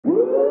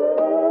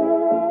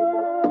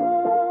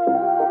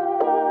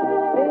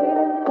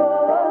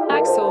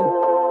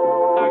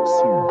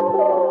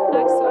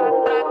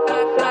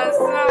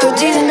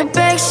Putties in the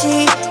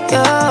backseat,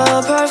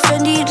 yeah.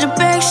 Perfect in the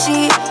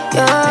backseat,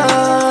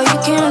 yeah. You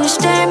can't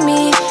understand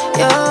me,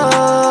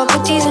 yeah.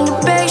 Putties in the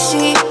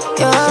backseat,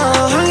 yeah.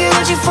 Hungry,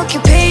 what you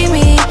fucking pay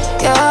me,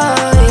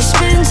 yeah. You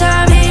spend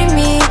time hating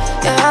me,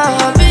 yeah.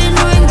 I've been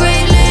doing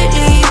great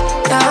lately,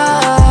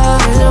 yeah.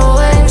 There's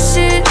no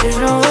exit,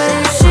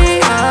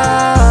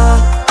 yeah.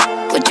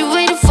 What you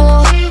waiting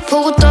for?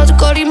 보고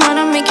떠들거리만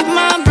하면 make your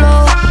mind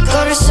blow.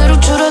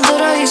 거릴수록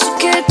줄어들어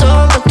익숙해도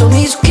것도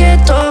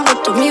미숙해도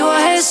것도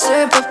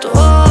미워했을 법도.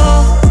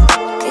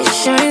 It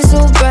shines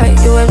so bright,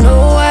 you have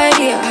no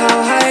idea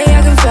how high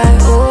I can fly.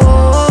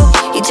 Oh,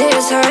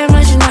 이제야 살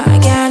맛이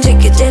나게 안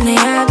take it then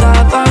내가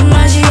더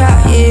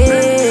맛이야.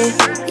 Yeah,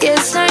 yeah,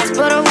 it's nice,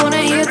 but I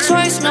wanna hear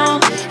twice, no.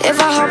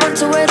 If I hop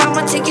onto it,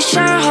 I'ma take your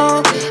shine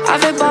hole.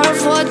 I've been borrowed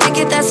for a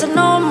ticket, that's a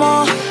no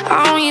more.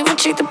 I don't even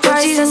check the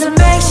prices in the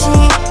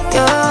backseat,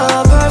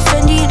 yeah.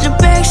 Perfect in the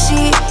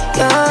backseat,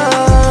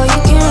 yeah. You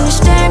can't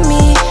understand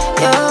me,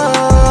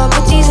 yeah.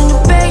 Put these in the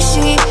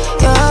backseat,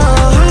 yeah.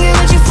 Hungry,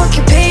 what you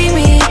fucking pay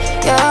me,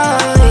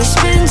 yeah. You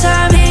spend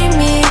time hating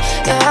me,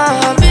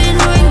 yeah. I've been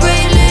doing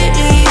great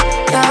lately,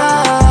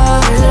 yeah.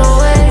 There's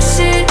no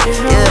exit,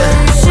 yeah.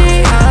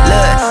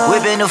 Look,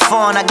 whipping the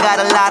phone, I got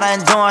a lot of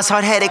endurance.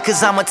 Hard-headed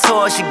cause I'm a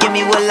Taurus, you give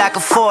me what like a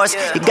force.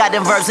 You got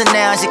them verbs and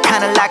nouns, you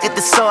kinda like at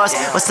the source.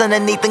 What's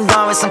underneath them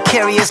garments, I'm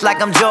curious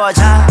like I'm George,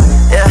 huh?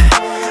 Yeah,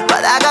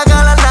 but I got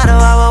girl,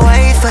 I will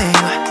wait for you.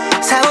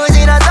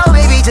 세워진 않도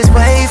baby, just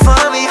wait for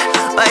me.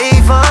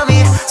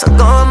 So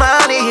go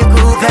많이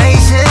있고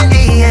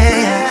patiently,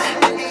 yeah.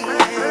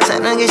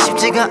 사는 게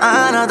쉽지가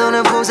않아.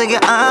 돈을 보색에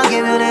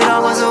안기면 it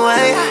all goes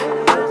away.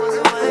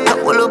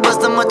 거울로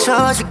버스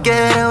맞춰줄게,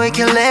 then we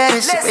can let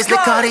it slip. It's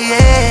like Cartier,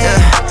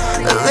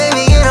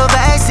 baby in the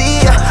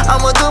backseat.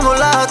 아무도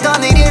몰라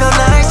어떤 일이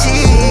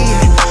일어날지.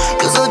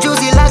 You're so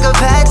juicy like a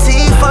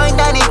patty. Fine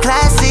dining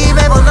classy,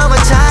 매번 너무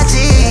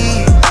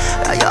차지.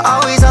 You're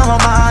always on my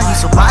mind. You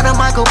so bottom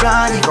Michael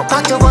blind. 이거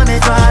박져보내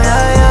drive,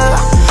 yeah.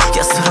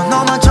 예스로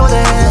너만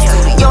초대해.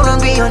 우리 영원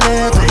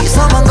비어내.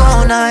 둘이서만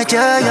go night,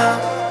 yeah.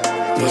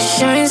 It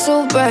shines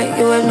so bright,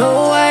 you have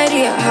no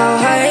idea how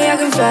high I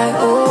can fly.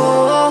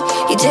 Oh,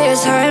 이제야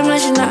살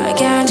맛이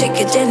나게 안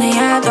take it then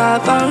내가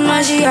더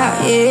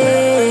맛이야.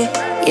 Yeah,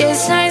 yeah,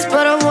 it's nice,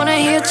 but I wanna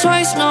hear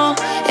twice, no.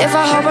 If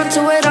I hop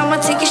onto it, I'ma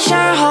take your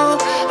shine hole.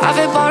 I've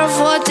been borrowed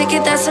for a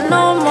ticket, that's a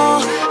no more.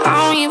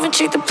 I don't even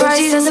check the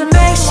prices in the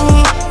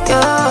backseat,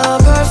 yeah.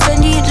 Perfect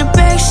in the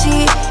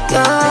backseat,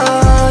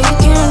 yeah. You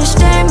can't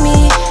understand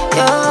me,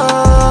 yeah.